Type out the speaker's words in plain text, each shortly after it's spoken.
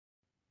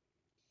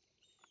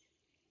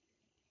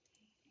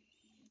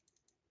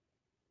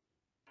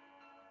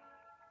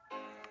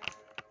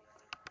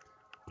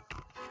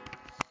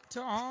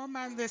To all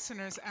my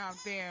listeners out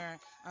there,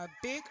 a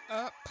big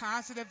up,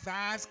 positive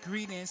vibes,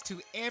 greetings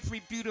to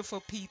every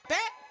beautiful Pete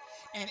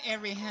and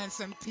every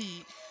handsome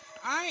Pete.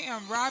 I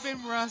am Robin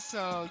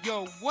Russell,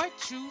 your What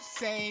You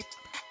Say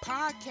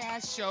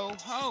podcast show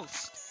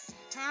host.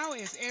 How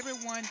is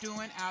everyone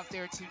doing out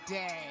there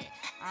today?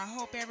 I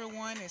hope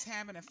everyone is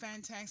having a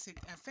fantastic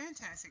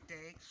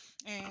day.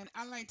 And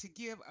I'd like to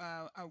give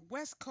a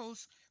West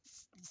Coast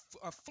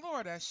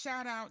Florida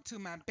shout out to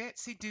my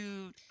Betsy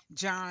dude,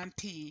 John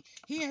P.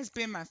 He has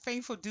been my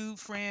faithful dude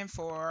friend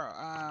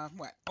for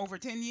over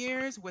 10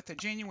 years with a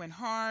genuine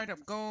heart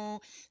of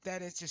gold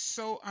that is just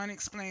so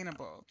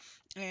unexplainable.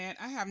 And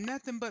I have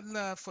nothing but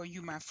love for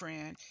you, my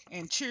friend.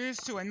 And cheers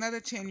to another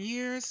 10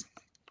 years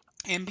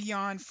and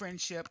beyond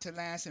friendship to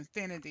last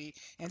infinity.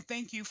 And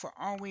thank you for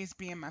always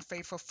being my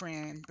faithful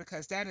friend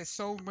because that is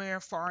so rare,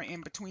 far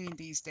in between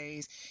these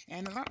days.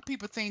 And a lot of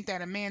people think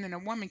that a man and a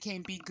woman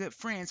can't be good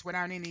friends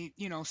without any,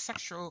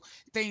 sexual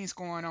things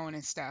going on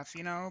and stuff.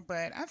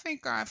 But I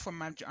thank God for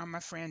my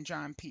friend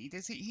John P.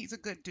 He's a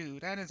good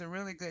dude. That is a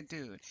really good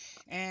dude.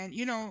 And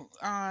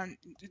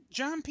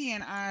John P.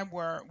 and I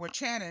were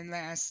chatting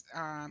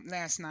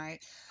last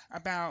night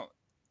about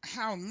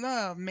how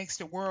love makes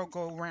the world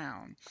go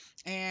round.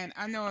 And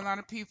I know a lot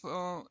of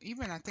people,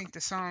 even I think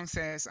the song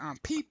says,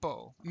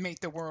 people make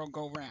the world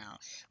go round,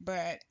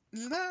 but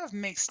love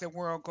makes the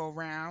world go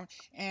round.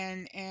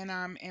 And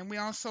we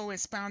also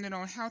expounded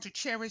on how to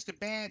cherish the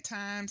bad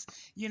times,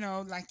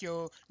 like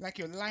your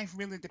life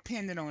really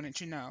depended on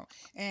it.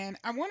 And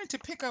I wanted to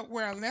pick up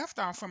where I left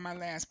off from my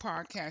last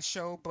podcast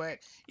show, but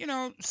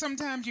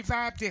sometimes you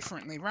vibe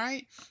differently,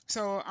 right?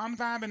 So I'm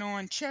vibing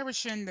on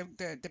cherishing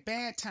the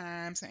bad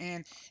times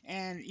and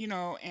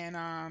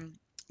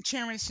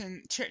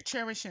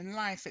cherishing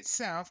life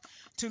itself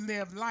to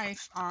live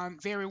life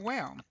very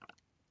well.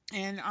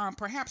 And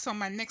perhaps on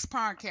my next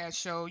podcast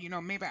show,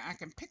 maybe I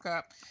can pick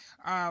up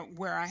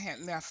where I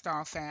had left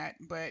off at.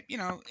 But,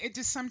 it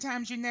just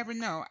sometimes you never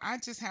know. I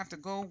just have to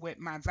go with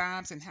my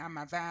vibes and how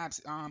my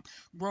vibes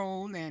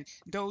roll. And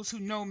those who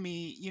know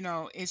me,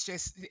 it's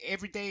just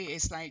every day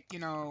it's like,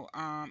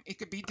 it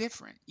could be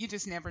different. You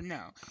just never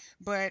know.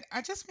 But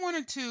I just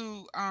wanted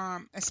to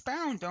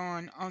expound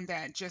on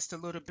that just a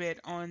little bit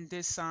on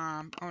this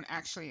on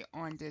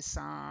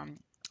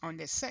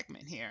this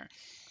segment here.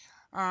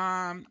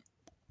 Um,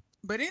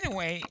 but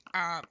anyway,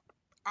 I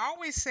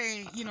always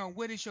say,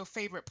 what is your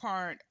favorite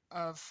part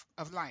of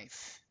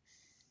life?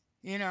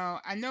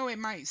 I know it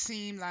might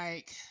seem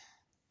like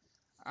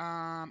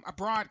a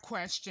broad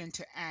question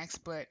to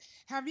ask, but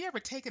have you ever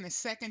taken a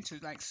second to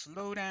like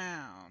slow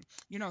down?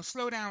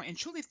 Slow down and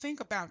truly think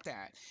about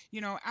that.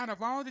 Out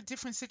of all the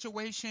different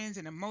situations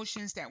and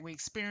emotions that we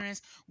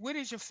experience, what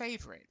is your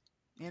favorite?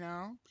 You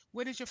know,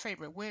 what is your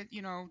favorite?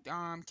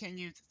 Can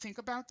you think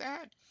about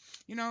that?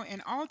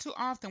 And all too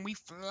often we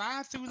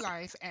fly through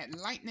life at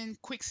lightning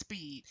quick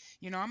speed.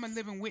 I'm a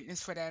living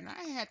witness for that, and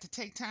I had to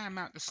take time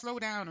out to slow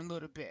down a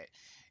little bit.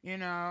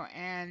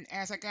 And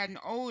as I gotten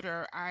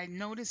older, I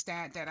noticed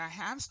that I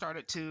have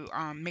started to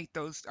make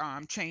those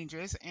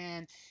changes,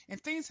 and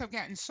things have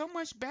gotten so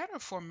much better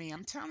for me.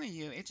 I'm telling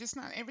you, it's just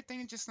not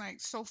everything is just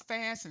like so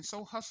fast and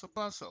so hustle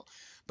bustle,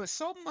 but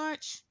so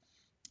much.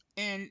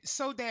 And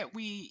so that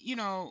we,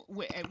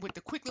 with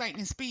the quick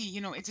lightning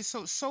speed, it's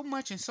just so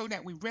much, and so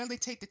that we rarely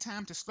take the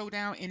time to slow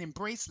down and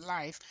embrace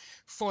life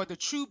for the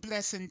true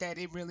blessing that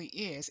it really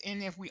is.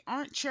 And if we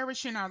aren't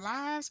cherishing our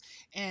lives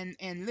and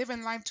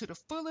living life to the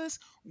fullest,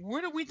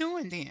 what are we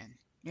doing then?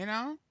 You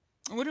know?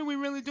 What are we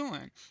really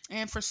doing?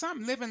 And for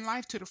some, living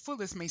life to the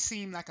fullest may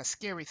seem like a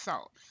scary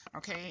thought,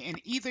 okay? And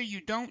either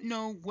you don't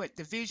know what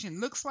the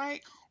vision looks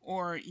like,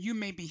 or you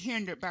may be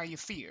hindered by your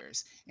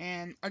fears.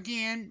 And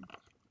again,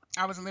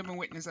 I was a living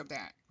witness of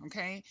that.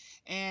 Okay.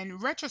 And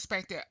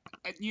retrospective,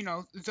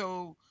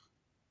 though,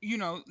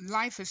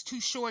 life is too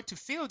short to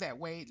feel that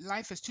way.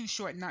 Life is too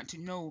short not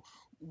to know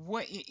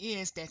what it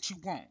is that you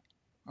want.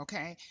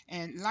 Okay.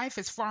 And life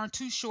is far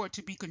too short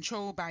to be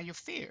controlled by your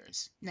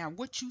fears. Now,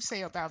 what you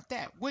say about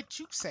that? What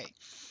you say?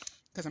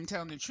 Because I'm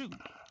telling the truth.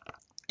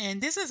 And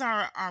this is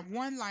our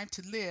one life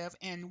to live,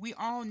 and we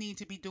all need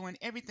to be doing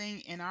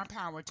everything in our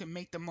power to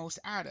make the most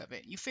out of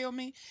it. You feel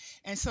me?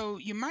 And so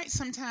you might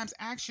sometimes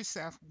ask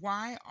yourself,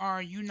 why are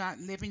you not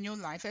living your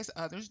life as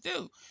others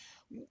do?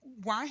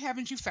 Why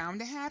haven't you found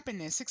the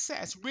happiness,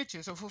 success,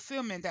 riches, or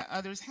fulfillment that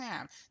others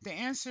have? The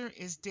answer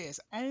is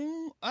this: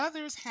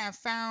 others have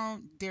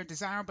found their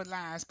desirable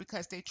lives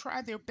because they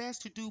try their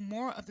best to do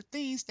more of the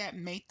things that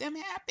make them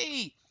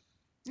happy.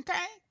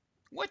 Okay?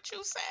 What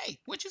you say?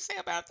 What you say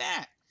about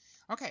that?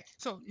 Okay,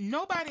 so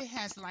nobody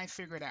has life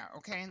figured out,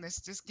 okay? Let's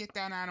just get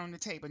that out on the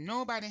table.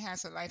 Nobody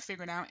has a life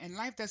figured out, and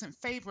life doesn't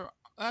favor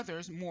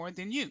others more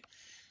than you.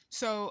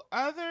 So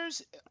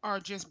others are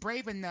just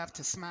brave enough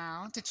to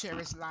smile, to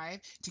cherish life,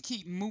 to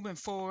keep moving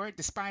forward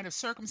despite of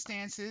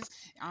circumstances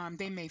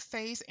they may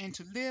face, and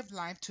to live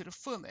life to the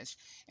fullest.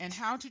 And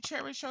how to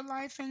cherish your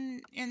life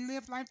and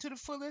live life to the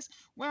fullest?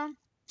 Well,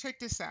 check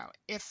this out.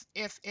 If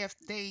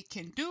they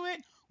can do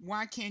it,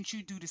 why can't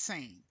you do the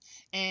same?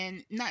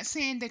 And not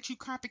saying that you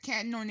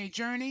copycatting on their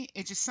journey,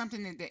 it's just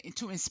something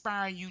to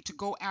inspire you to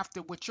go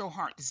after what your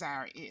heart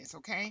desire is,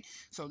 okay?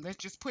 So let's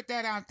just put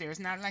that out there. It's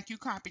not like you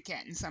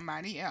copycatting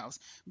somebody else,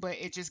 but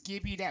it just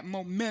give you that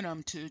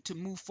momentum to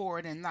move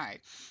forward in life.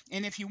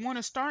 And if you want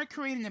to start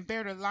creating a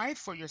better life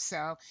for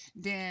yourself,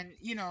 then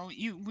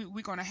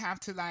we're gonna have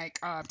to like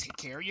take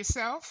care of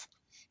yourself.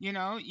 You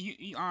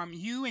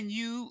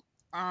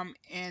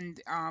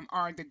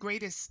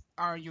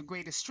are your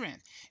greatest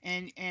strength.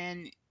 And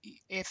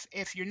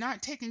if you're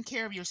not taking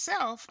care of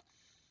yourself,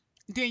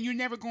 then you're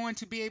never going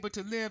to be able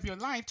to live your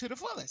life to the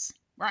fullest,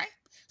 right?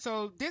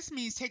 So this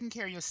means taking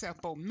care of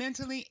yourself both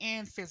mentally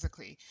and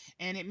physically.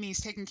 And it means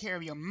taking care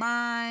of your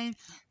mind,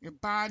 your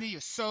body,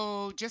 your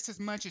soul, just as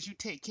much as you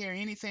take care of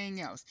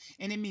anything else.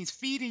 And it means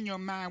feeding your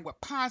mind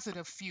with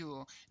positive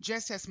fuel,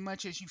 just as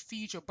much as you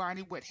feed your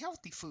body with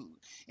healthy food.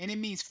 And it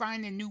means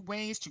finding new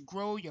ways to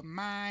grow your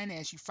mind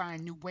as you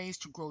find new ways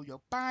to grow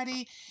your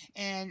body.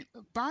 And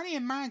body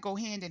and mind go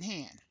hand in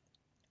hand.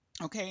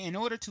 Okay, in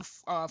order to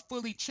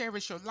fully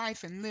cherish your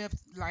life and live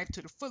life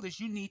to the fullest,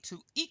 you need to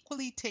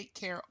equally take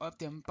care of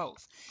them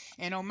both.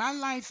 And on my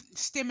life,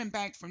 stemming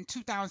back from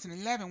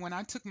 2011, when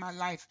I took my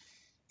life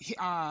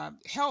my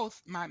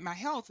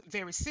health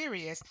very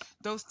serious,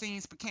 those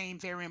things became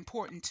very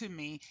important to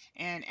me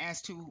and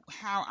as to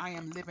how I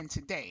am living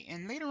today.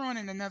 And later on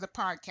in another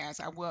podcast,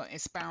 I will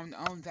expound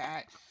on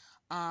that,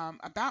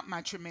 about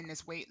my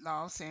tremendous weight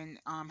loss and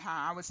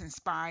how I was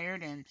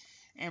inspired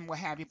and what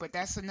have you. But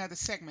that's another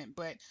segment.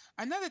 But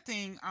another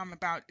thing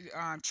about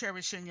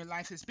cherishing your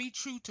life is be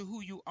true to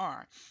who you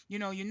are.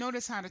 You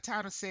notice how the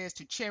title says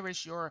to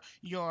cherish your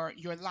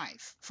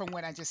life from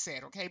what I just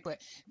said, okay?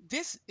 But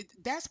this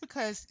that's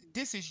because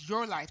this is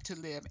your life to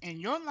live, and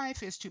your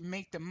life is to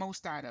make the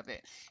most out of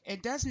it.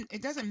 It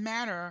doesn't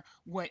matter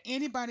what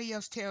anybody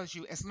else tells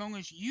you, as long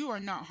as you are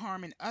not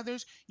harming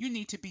others. You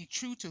need to be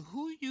true to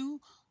who you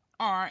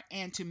are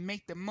and to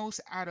make the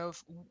most out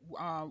of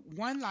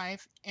one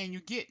life, and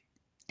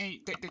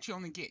that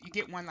you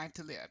get one life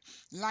to live.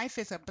 Life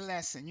is a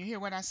blessing. You hear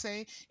what I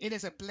say? It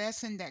is a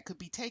blessing that could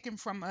be taken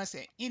from us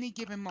at any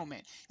given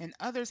moment, and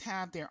others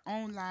have their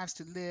own lives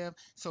to live,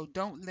 so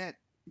don't let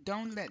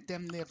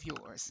them live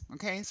yours.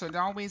 Okay, so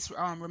always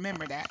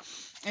remember that.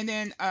 And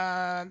then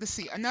let's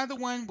see, another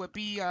one would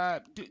be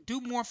do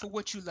more for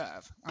what you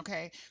love.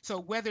 Okay, so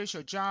whether it's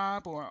your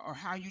job or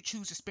how you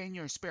choose to spend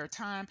your spare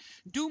time,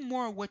 do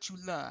more of what you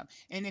love.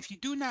 And if you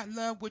do not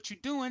love what you're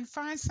doing,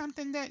 find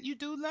something that you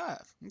do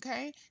love.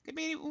 Okay, could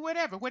be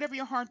whatever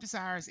your heart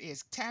desires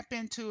is. Tap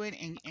into it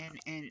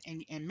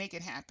and make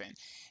it happen.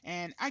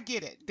 And I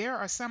get it, there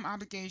are some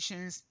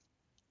obligations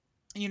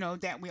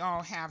that we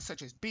all have,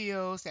 such as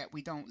bills that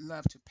we don't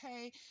love to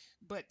pay.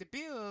 But the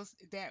bills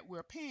that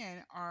we're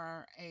paying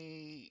are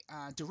a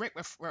direct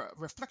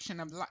reflection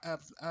of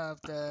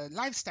the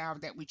lifestyle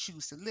that we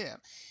choose to live.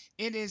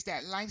 It is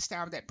that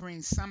lifestyle that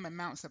brings some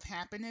amounts of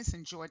happiness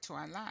and joy to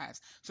our lives.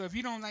 So if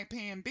you don't like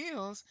paying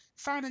bills,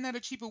 find another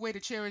cheaper way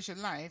to cherish your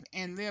life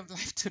and live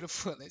life to the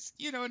fullest.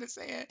 You know what I'm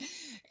saying?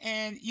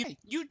 And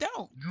you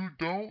don't. You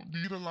don't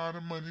need a lot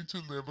of money to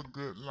live a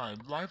good life.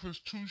 Life is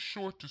too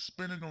short to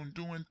spend it on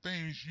doing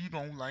things you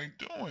don't like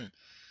doing.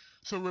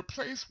 So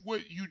replace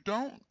what you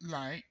don't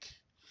like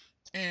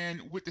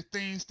and with the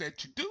things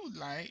that you do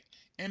like,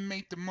 and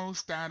make the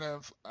most out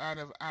of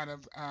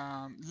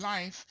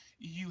life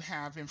you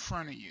have in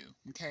front of you.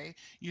 Okay,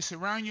 you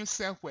surround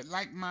yourself with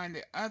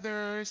like-minded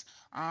others.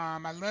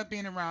 I love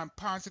being around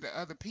positive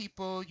other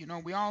people.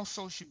 We all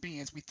social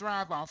beings, we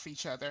thrive off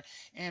each other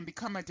and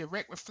become a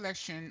direct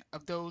reflection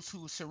of those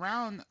who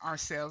surround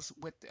ourselves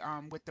with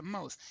the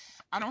most.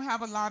 I don't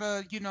have a lot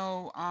of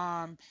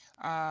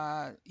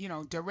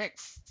direct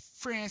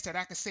friends that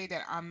I could say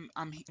that I'm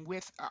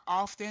with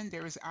often.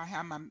 I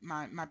have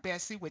my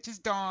Bessie, which is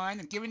Dawn.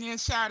 I'm giving you a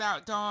shout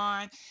out,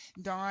 Dawn,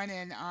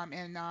 and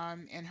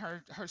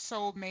her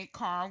soulmate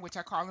Carl, which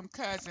I call him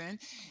cousin.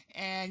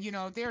 And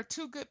they're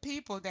two good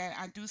people that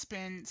I do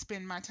spend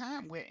my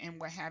time with and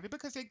what have you,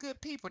 because they're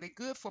good people. They're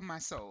good for my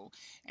soul,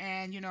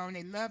 and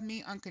they love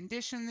me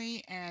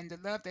unconditionally, and the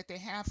love that they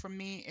have for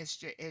me is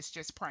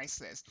just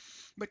priceless.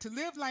 But to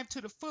live life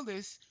to the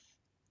fullest,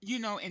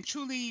 and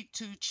truly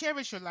to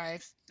cherish your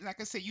life,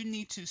 like I said, you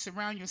need to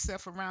surround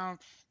yourself around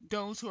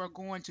those who are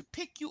going to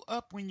pick you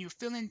up when you're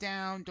feeling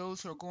down, those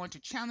who are going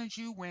to challenge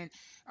you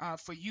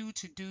for you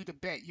to do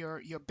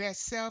your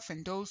best self,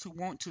 and those who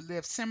want to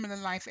live similar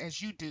life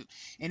as you do.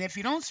 And if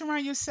you don't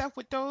surround yourself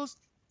with those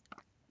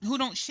who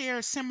don't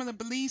share similar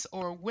beliefs,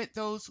 or with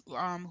those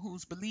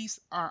whose beliefs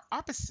are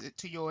opposite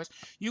to yours,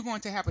 you're going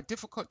to have a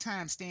difficult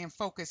time staying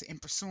focused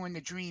and pursuing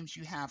the dreams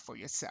you have for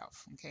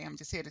yourself. Okay, I'm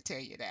just here to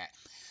tell you that.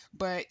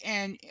 But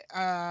and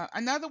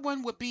another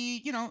one would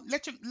be,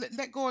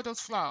 let go of those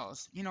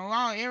flaws.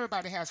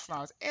 Everybody has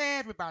flaws.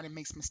 Everybody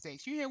makes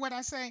mistakes. You hear what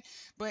I say?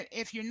 But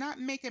if you're not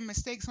making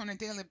mistakes on a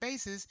daily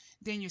basis,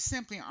 then you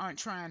simply aren't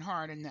trying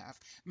hard enough.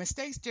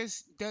 Mistakes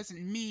just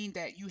doesn't mean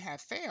that you have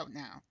failed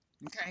now.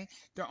 Okay,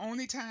 the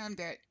only time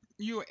that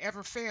you'll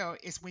ever fail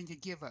is when you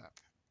give up.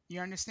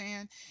 You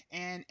understand?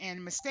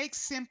 And mistakes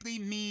simply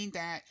mean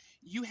that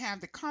you have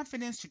the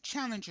confidence to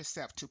challenge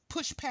yourself, to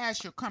push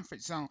past your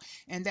comfort zone,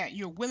 and that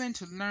you're willing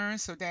to learn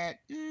so that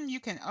you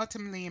can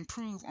ultimately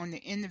improve on the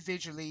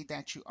individually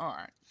that you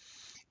are.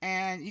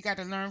 And you got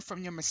to learn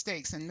from your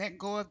mistakes and let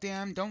go of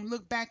them. Don't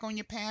look back on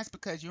your past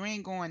because you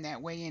ain't going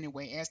that way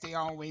anyway, as they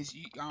always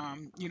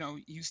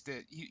used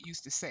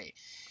to say.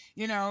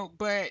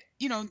 But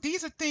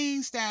these are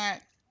things that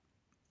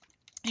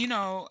you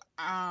know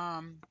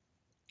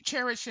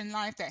cherish in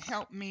life that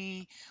helped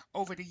me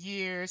over the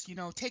years,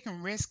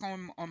 taking risk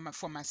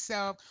for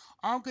myself.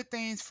 All good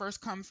things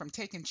first come from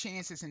taking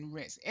chances and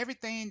risks.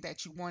 Everything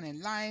that you want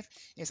in life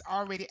is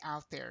already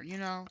out there,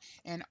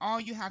 and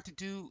all you have to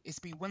do is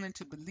be willing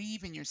to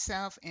believe in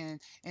yourself and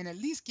at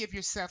least give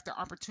yourself the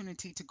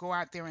opportunity to go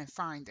out there and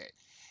find it.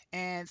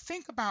 And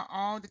think about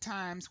all the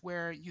times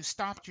where you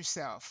stopped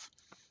yourself,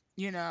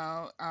 you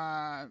know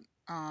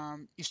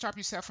you stop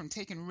yourself from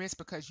taking risks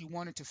because you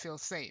wanted to feel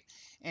safe,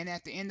 and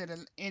at the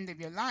end of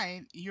your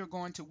life you're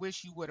going to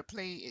wish you would have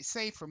played it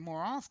safer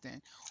more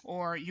often,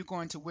 or you're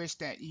going to wish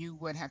that you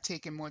would have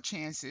taken more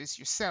chances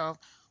yourself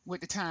with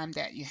the time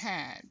that you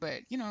had.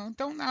 But don't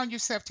allow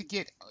yourself to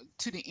get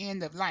to the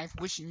end of life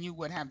wishing you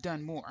would have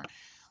done more.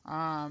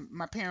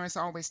 My parents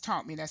always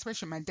taught me that,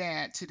 especially my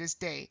dad to this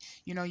day.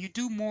 You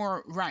do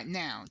more right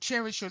now.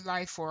 Cherish your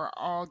life for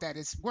all that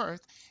it's worth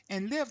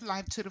and live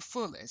life to the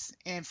fullest.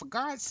 And for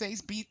God's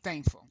sakes, be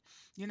thankful.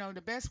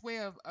 The best way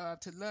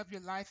to love your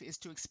life is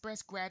to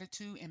express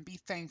gratitude and be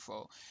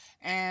thankful,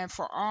 and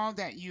for all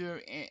that you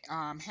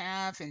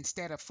have,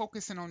 instead of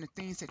focusing on the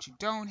things that you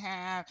don't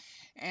have.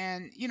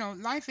 And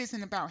life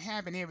isn't about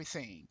having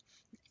everything.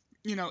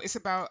 It's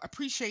about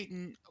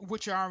appreciating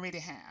what you already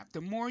have.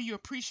 The more you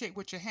appreciate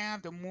what you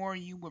have, the more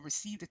you will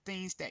receive the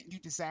things that you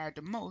desire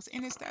the most.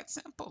 And it's that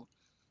simple.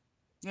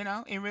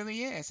 It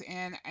really is.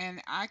 And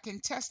I can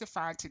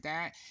testify to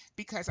that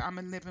because I'm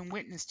a living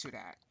witness to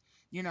that.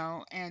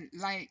 And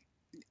like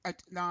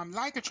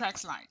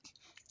attracts like.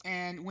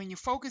 And when you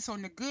focus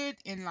on the good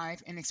in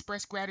life and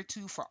express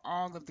gratitude for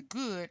all of the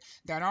good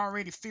that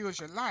already fills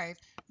your life,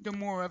 the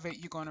more of it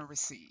you're going to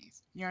receive.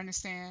 You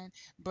understand?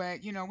 But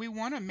we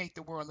want to make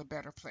the world a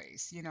better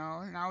place.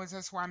 And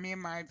that's why me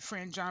and my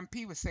friend John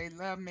P would say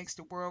love makes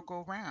the world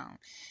go round.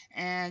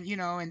 And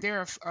and there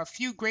are a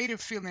few greater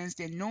feelings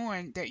than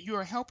knowing that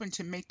you're helping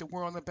to make the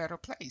world a better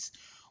place.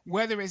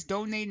 Whether it's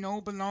donating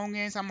old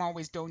belongings, I'm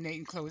always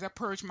donating clothes. I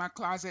purge my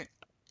closet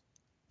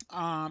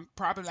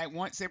probably like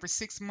once every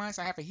 6 months.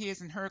 I have a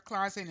his and her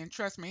closet, and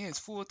trust me, it's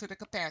full to the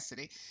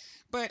capacity.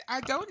 But I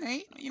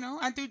donate.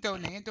 I do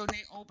donate. I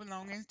donate old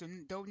belongings,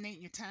 donate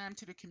your time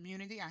to the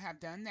community. I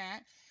have done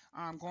that.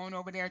 Going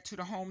over there to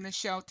the homeless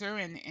shelter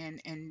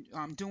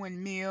and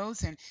doing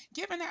meals and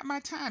giving out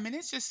my time, and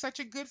it's just such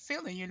a good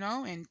feeling,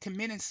 and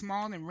committing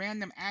small and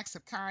random acts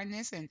of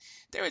kindness. And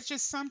there is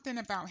just something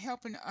about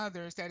helping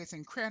others that is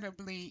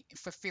incredibly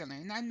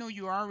fulfilling. And I know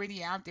you're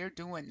already out there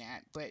doing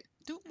that, but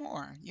do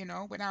more,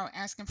 without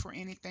asking for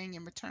anything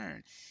in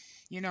return.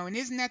 And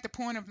isn't that the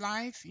point of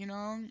life,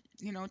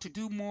 to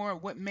do more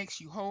of what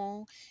makes you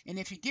whole? And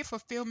if you get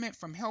fulfillment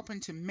from helping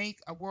to make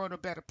a world a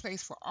better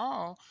place for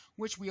all,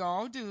 which we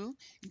all do,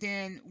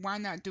 then why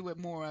not do it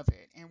more of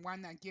it? And why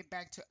not give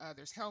back to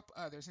others, help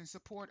others, and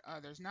support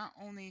others? Not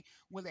only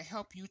will it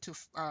help you to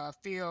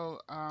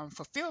feel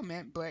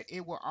fulfillment, but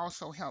it will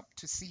also help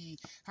to see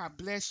how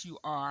blessed you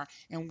are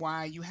and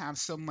why you have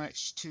so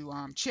much to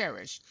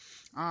cherish.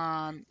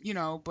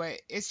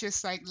 But it's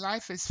just like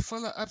life is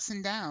full of ups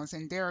and downs,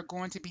 and there are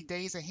going to be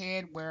days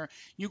ahead where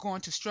you're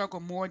going to struggle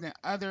more than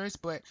others,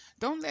 but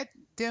don't let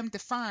them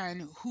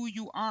define who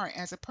you are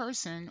as a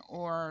person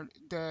or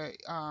the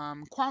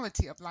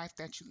quality of life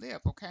that you live,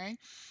 okay?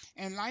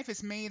 And life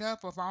is made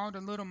up of all the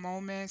little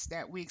moments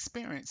that we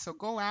experience. So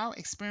go out,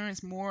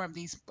 experience more of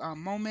these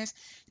moments,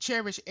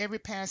 cherish every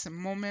passing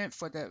moment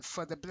for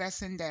the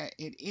blessing that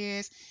it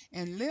is,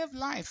 and live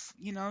life.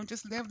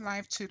 Just live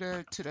life to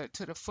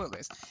the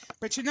fullest.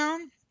 But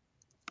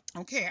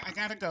okay, I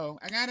gotta go.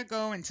 I gotta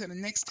go until the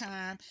next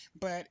time.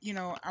 But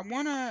I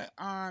wanna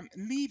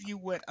leave you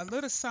with a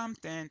little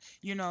something,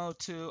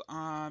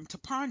 to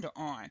ponder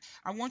on.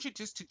 I want you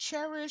just to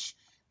cherish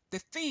the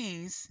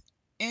things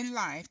in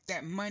life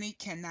that money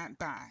cannot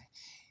buy.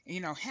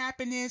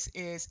 Happiness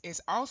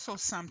is also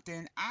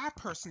something I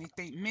personally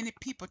think many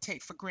people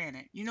take for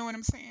granted. You know what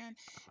I'm saying?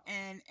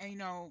 And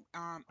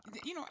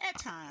at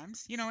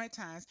times,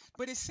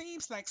 but it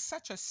seems like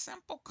such a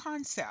simple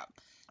concept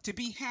to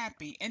be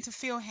happy and to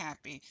feel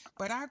happy.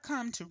 But I've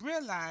come to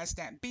realize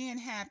that being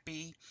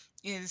happy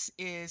is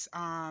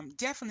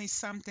definitely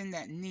something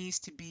that needs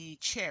to be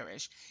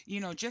cherished.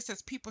 Just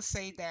as people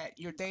say that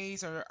your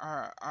days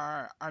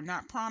are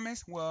not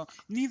promised, well,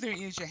 neither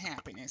is your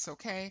happiness.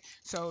 Okay,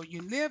 so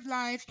you live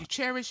life, you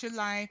cherish your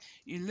life,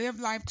 you live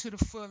life to the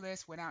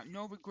fullest without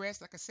no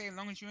regrets. Like I say, as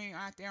long as you ain't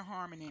out there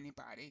harming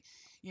anybody.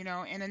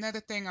 And another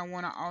thing I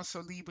want to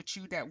also leave with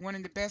you, that one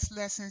of the best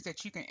lessons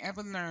that you can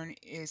ever learn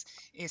is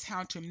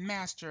how to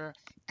master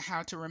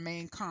how to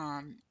remain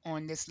calm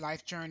on this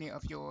life journey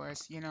of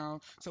yours.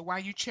 So while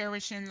you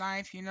cherish in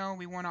life,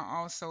 we want to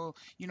also,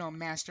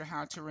 master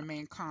how to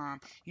remain calm.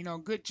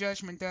 Good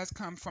judgment does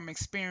come from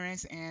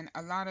experience, and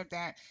a lot of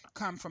that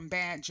come from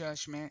bad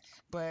judgment.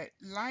 But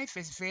life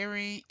is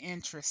very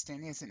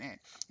interesting, isn't it?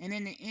 And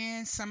in the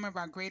end, some of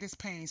our greatest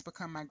pains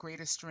become our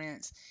greatest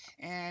strengths.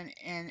 And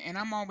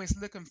I'm always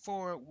looking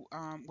forward,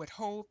 with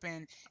hope,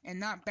 and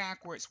not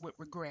backwards with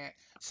regret.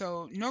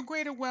 So no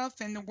greater wealth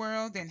in the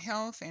world than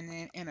health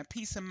and a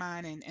peace of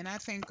mind. And I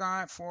thank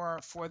God for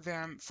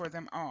them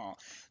all.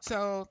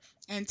 So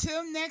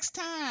until next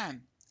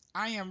time.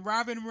 I am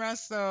Robin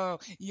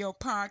Russell, your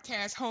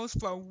podcast host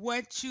for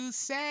What You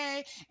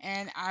Say,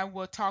 and I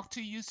will talk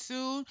to you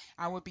soon.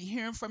 I will be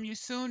hearing from you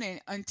soon, and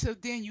until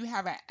then, you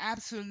have an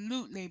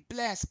absolutely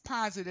blessed,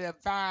 positive,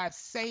 vibe,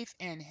 safe,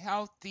 and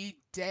healthy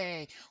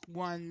day.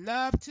 One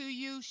love to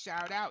you.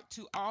 Shout out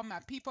to all my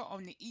people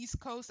on the East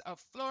Coast of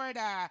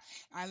Florida.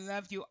 I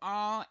love you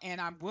all,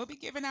 and I will be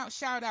giving out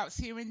shout outs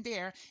here and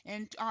there.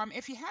 And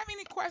if you have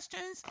any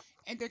questions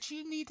and that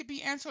you need to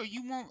be answered, or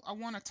you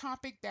want a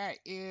topic that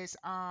is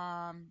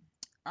that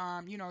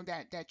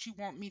you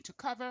want me to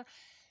cover,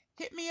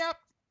 hit me up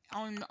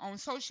on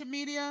social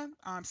media.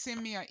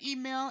 Send me an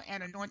email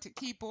at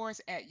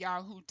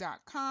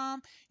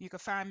anointedkeyboards@yahoo.com. You can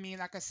find me,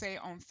 like I say,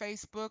 on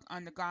Facebook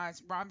under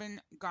God's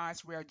Robin,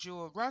 God's Rare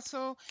Jewel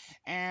Russell.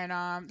 And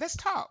let's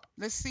talk.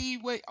 Let's see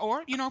what,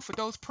 or, for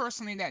those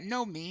personally that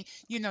know me,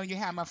 you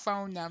have my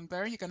phone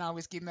number. You can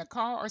always give me a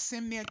call or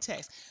send me a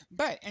text.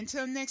 But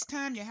until next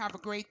time, you have a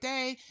great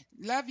day.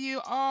 Love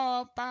you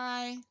all.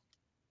 Bye.